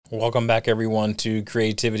Welcome back, everyone, to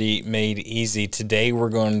Creativity Made Easy. Today, we're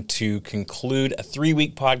going to conclude a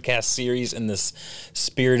 3-week podcast series in this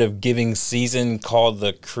spirit of giving season called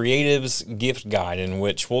the Creative's Gift Guide, in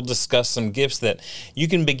which we'll discuss some gifts that you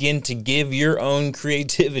can begin to give your own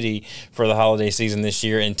creativity for the holiday season this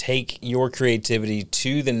year and take your creativity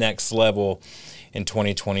to the next level in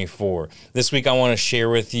 2024. This week, I want to share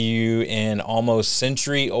with you an almost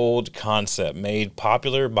century-old concept made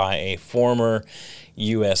popular by a former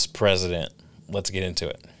U.S. president. Let's get into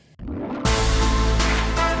it.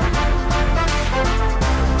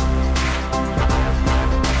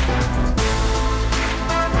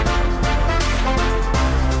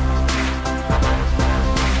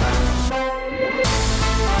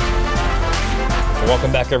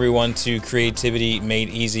 Welcome back, everyone, to Creativity Made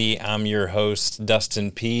Easy. I'm your host,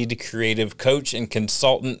 Dustin Peed, creative coach and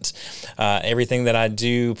consultant. Everything that I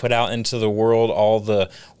do, put out into the world, all the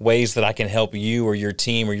ways that I can help you or your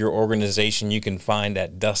team or your organization, you can find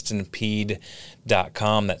at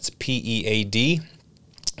dustinpeed.com. That's P-E-A-D.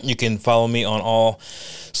 You can follow me on all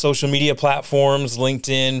social media platforms,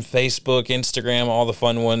 LinkedIn, Facebook, Instagram, all the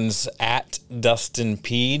fun ones, at Dustin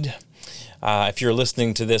Peed. If you're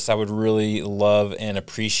listening to this, I would really love and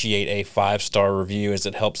appreciate a 5-star review, as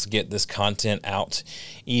it helps get this content out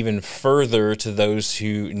even further to those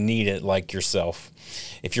who need it, like yourself.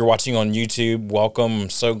 If you're watching on YouTube, welcome. I'm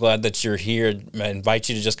so glad that you're here. I invite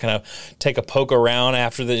you to just kind of take a poke around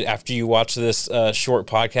after you watch this short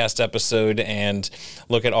podcast episode and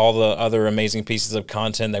look at all the other amazing pieces of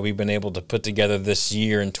content that we've been able to put together this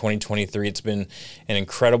year in 2023. It's been an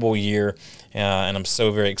incredible year, and I'm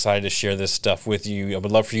so very excited to share this stuff with you. I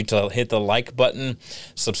would love for you to hit the like button,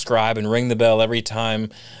 subscribe, and ring the bell every time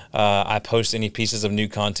I post any pieces of new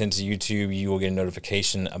content to YouTube. You will get a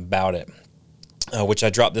notification about it. Which I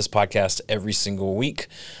drop this podcast every single week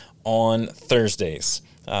on Thursdays.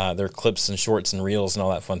 There are clips and shorts and reels and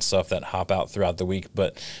all that fun stuff that hop out throughout the week,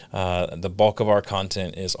 but the bulk of our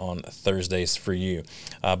content is on Thursdays for you.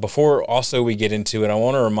 Before also we get into it, I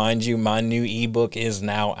want to remind you my new ebook is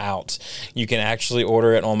now out. You can actually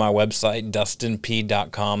order it on my website,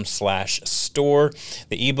 dustinp.com/store.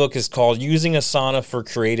 The ebook is called Using Asana for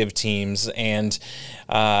Creative Teams, and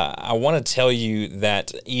I want to tell you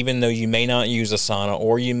that even though you may not use Asana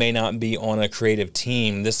or you may not be on a creative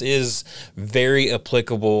team, this is very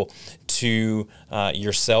applicable to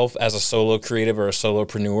yourself as a solo creative or a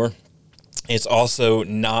solopreneur. It's also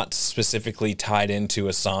not specifically tied into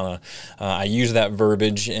Asana. I use that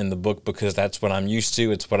verbiage in the book because that's what I'm used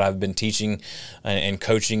to. It's what I've been teaching and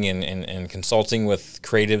coaching and consulting with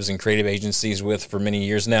creatives and creative agencies with for many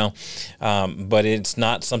years now. But it's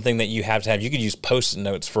not something that you have to have. You could use Post-it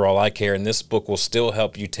notes for all I care, and this book will still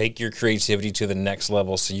help you take your creativity to the next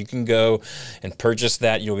level. So you can go and purchase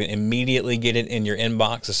that. You'll immediately get it in your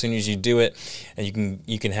inbox as soon as you do it, and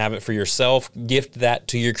you can have it for yourself. Gift that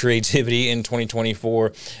to your creativity in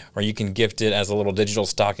 2024, or you can gift it as a little digital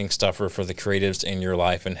stocking stuffer for the creatives in your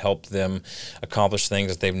life and help them accomplish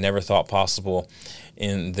things that they've never thought possible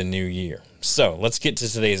in the new year. So let's get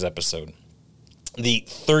to today's episode. The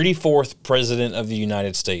 34th President of the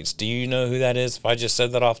United States. Do you know who that is? If I just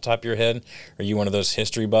said that off the top of your head, are you one of those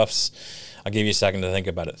history buffs? I'll give you a second to think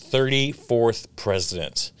about it. 34th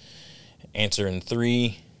President. Answer in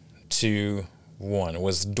 3, 2, 1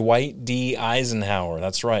 was Dwight D. Eisenhower.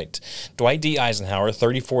 That's right. Dwight D. Eisenhower,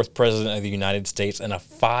 34th President of the United States and a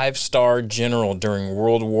 5-star general during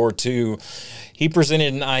World War II. He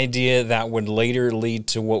presented an idea that would later lead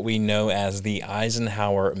to what we know as the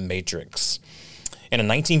Eisenhower Matrix. In a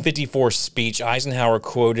 1954 speech, Eisenhower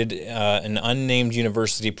quoted an unnamed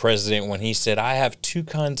university president when he said, "I have 2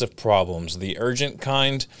 kinds of problems, the urgent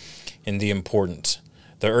kind and the important.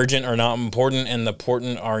 The urgent are not important, and the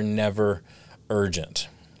important are never urgent."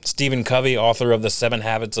 Stephen Covey, author of The 7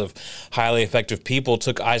 Habits of Highly Effective People,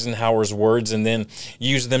 took Eisenhower's words and then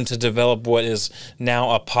used them to develop what is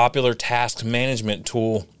now a popular task management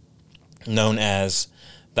tool known as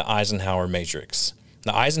the Eisenhower Matrix.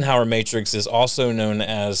 The Eisenhower Matrix is also known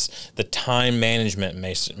as the Time Management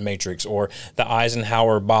Matrix, or the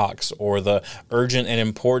Eisenhower Box, or the Urgent and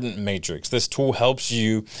Important Matrix. This tool helps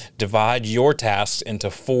you divide your tasks into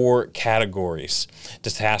 4 categories. The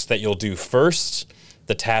tasks that you'll do first,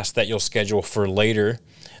 the tasks that you'll schedule for later,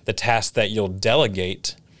 the tasks that you'll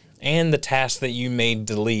delegate, and the tasks that you may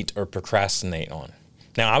delete or procrastinate on.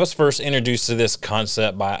 Now, I was first introduced to this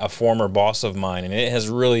concept by a former boss of mine, and it has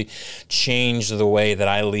really changed the way that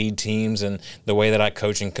I lead teams and the way that I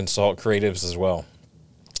coach and consult creatives as well.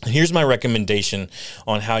 Here's my recommendation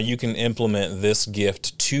on how you can implement this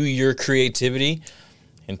gift to your creativity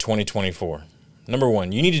in 2024. Number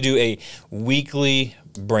one, you need to do a weekly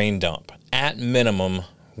brain dump, at minimum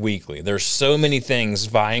weekly. There's so many things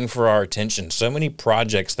vying for our attention, so many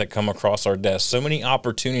projects that come across our desk, so many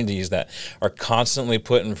opportunities that are constantly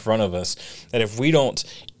put in front of us, that if we don't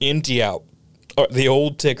empty out the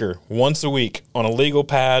old ticker once a week on a legal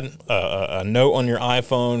pad, a note on your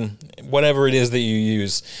iPhone, whatever it is that you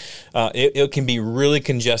use, it can be really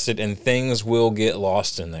congested and things will get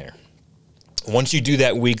lost in there. Once you do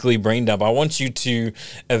that weekly brain dump, I want you to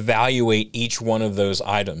evaluate each one of those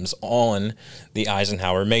items on the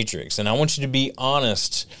Eisenhower matrix. And I want you to be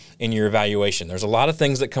honest in your evaluation. There's a lot of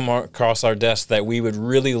things that come across our desk that we would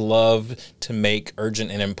really love to make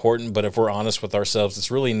urgent and important, but if we're honest with ourselves,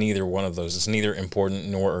 it's really neither one of those. It's neither important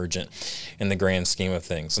nor urgent in the grand scheme of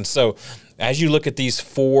things. And so as you look at these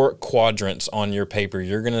 4 quadrants on your paper,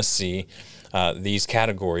 you're going to see these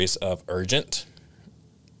categories of urgent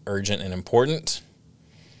and important,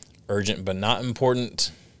 urgent but not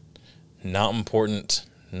important, not important,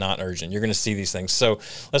 not urgent. You're going to see these things. So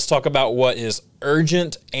let's talk about what is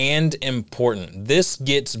urgent and important. This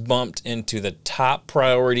gets bumped into the top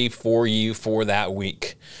priority for you for that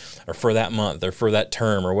week or for that month or for that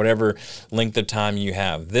term or whatever length of time you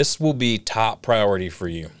have. This will be top priority for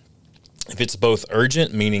you. If it's both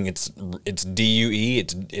urgent, meaning it's DUE,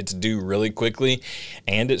 it's due really quickly,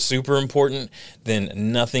 and it's super important, then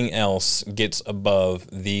nothing else gets above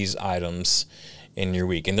these items in your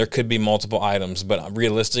week. And there could be multiple items, but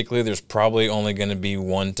realistically, there's probably only going to be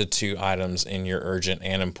 1 to 2 items in your urgent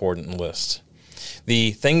and important list.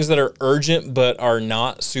 The things that are urgent but are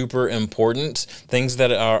not super important, things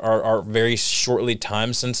that are very shortly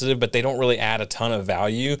time sensitive, but they don't really add a ton of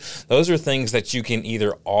value, those are things that you can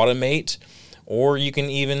either automate or you can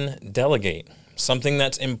even delegate. Something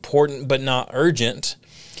that's important but not urgent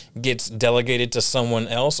gets delegated to someone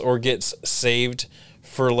else or gets saved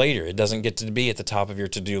for later. It doesn't get to be at the top of your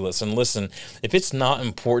to-do list. And listen, if it's not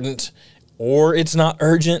important or it's not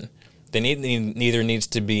urgent, then it neither needs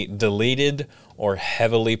to be deleted or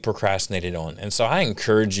heavily procrastinated on. And so I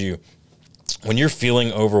encourage you, when you're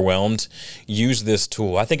feeling overwhelmed, use this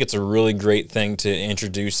tool. I think it's a really great thing to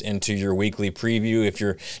introduce into your weekly preview if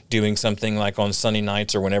you're doing something like on Sunday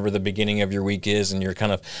nights or whenever the beginning of your week is and you're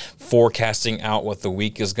kind of forecasting out what the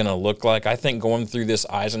week is going to look like. I think going through this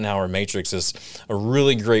Eisenhower matrix is a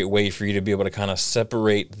really great way for you to be able to kind of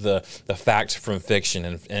separate the fact from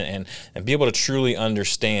fiction and be able to truly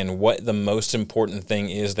understand what the most important thing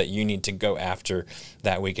is that you need to go after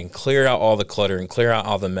that week and clear out all the clutter and clear out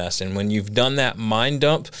all the mess. And when you've done that mind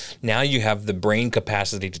dump, now you have the brain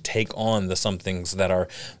capacity to take on some things that are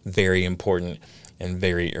very important and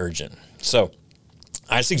very urgent. So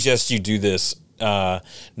I suggest you do this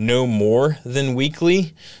no more than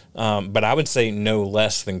weekly, but I would say no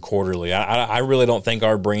less than quarterly. I really don't think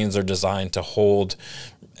our brains are designed to hold,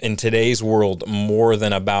 in today's world, more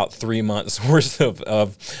than about 3 months worth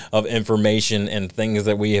of information and things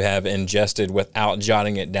that we have ingested without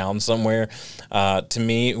jotting it down somewhere. To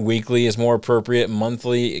me, weekly is more appropriate.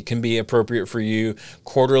 Monthly, it can be appropriate for you.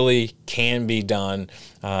 Quarterly can be done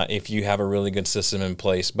if you have a really good system in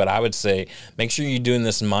place. But I would say make sure you're doing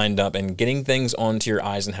this mind dump and getting things onto your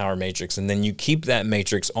Eisenhower matrix. And then you keep that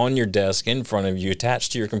matrix on your desk in front of you,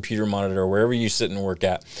 attached to your computer monitor, or wherever you sit and work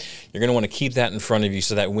at. You're going to want to keep that in front of you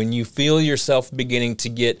so that when you feel yourself beginning to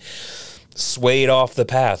get swayed off the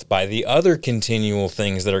path by the other continual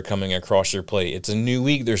things that are coming across your plate, it's a new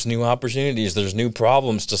week, there's new opportunities, there's new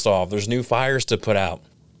problems to solve, there's new fires to put out,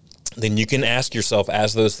 then you can ask yourself,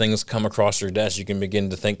 as those things come across your desk, you can begin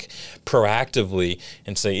to think proactively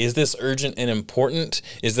and say, is this urgent and important?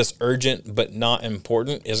 Is this urgent but not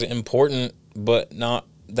important? Is it important but not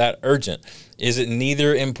that urgent? Is it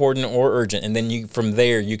neither important or urgent? And then from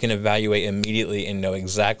there, you can evaluate immediately and know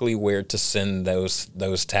exactly where to send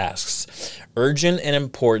those tasks. Urgent and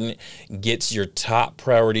important gets your top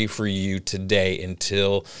priority for you today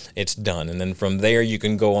until it's done. And then from there, you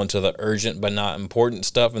can go on to the urgent but not important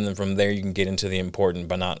stuff. And then from there, you can get into the important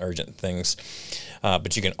but not urgent things.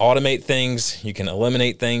 But you can automate things, you can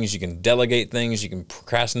eliminate things, you can delegate things, you can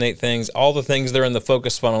procrastinate things, all the things that are in the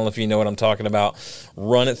focus funnel, if you know what I'm talking about.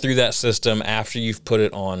 Run it through that system after you've put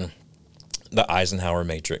it on the Eisenhower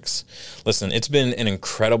matrix. Listen, it's been an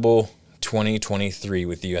incredible 2023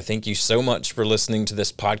 with you. I thank you so much for listening to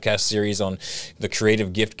this podcast series on the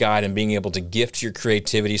Creative Gift Guide and being able to gift your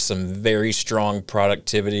creativity some very strong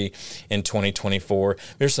productivity in 2024.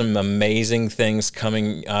 There's some amazing things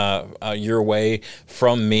coming your way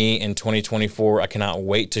from me in 2024. I cannot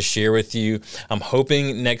wait to share with you. I'm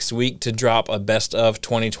hoping next week to drop a best of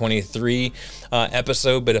 2023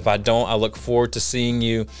 episode, but if I don't, I look forward to seeing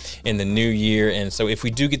you in the new year. And so if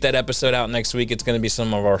we do get that episode out next week, it's going to be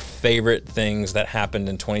some of our favorite things that happened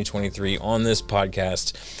in 2023 on this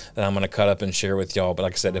podcast that I'm going to cut up and share with y'all. But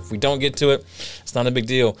like I said, if we don't get to it, it's not a big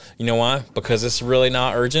deal. You know why? Because it's really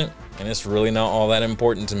not urgent and it's really not all that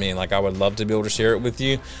important to me. Like, I would love to be able to share it with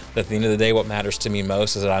you. But at the end of the day, what matters to me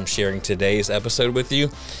most is that I'm sharing today's episode with you,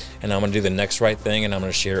 and I'm going to do the next right thing, and I'm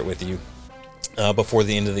going to share it with you before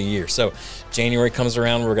the end of the year. So January comes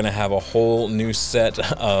around, we're going to have a whole new set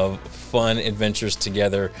of fun adventures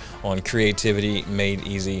together on Creativity Made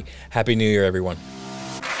Easy. Happy New Year, everyone.